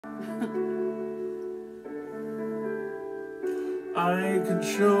I can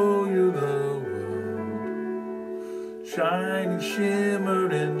show you the world, shining,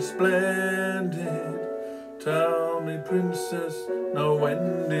 shimmering, splendid. Tell me, princess, now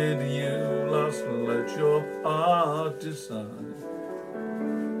when did you last let your heart decide?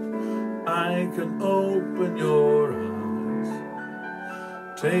 I can open your eyes,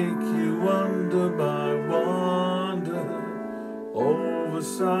 take you under my wonder, over,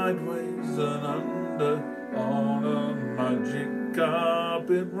 sideways and under, on a magic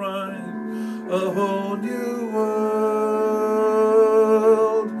carpet ride, a whole new world,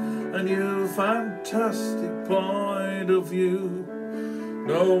 a new fantastic point of view.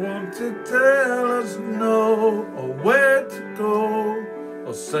 No one to tell us no, or where to go,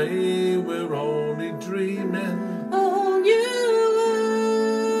 or say we're only dreaming. A whole new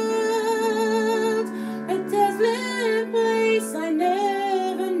world, a dazzling place I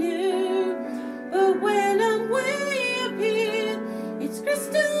never knew. But when I'm way up here, it's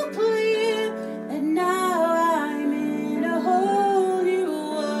crystal clear, and now I'm in a whole new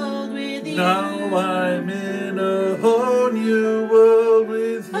world with you. Now I'm in a whole new world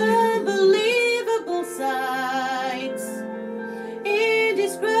with you. Unbelievable sights,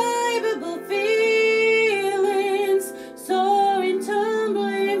 indescribable feelings, soaring,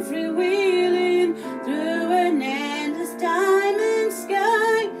 tumbling, freewheeling through an endless diamond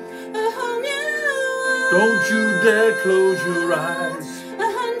sky. A whole new world. Don't you dare close your eyes.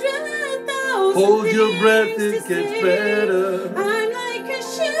 100,000 Hold your breath, things it to gets say. better. I'm like a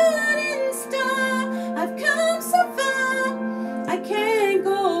shooting star, I've come so far, I can't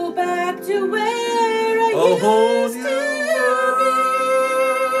go back to where I A whole used new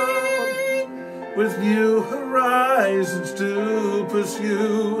world with new horizons to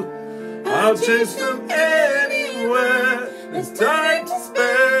pursue. I'll chase them anywhere, there's time to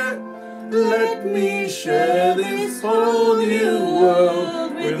spare. Let me share this whole new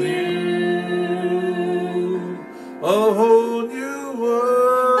world with you. A whole new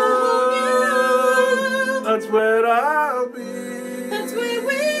world, that's where I'll be. That's where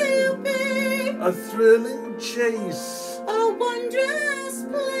we'll be. A thrilling chase, A wondrous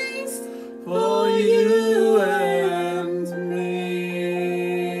place for you and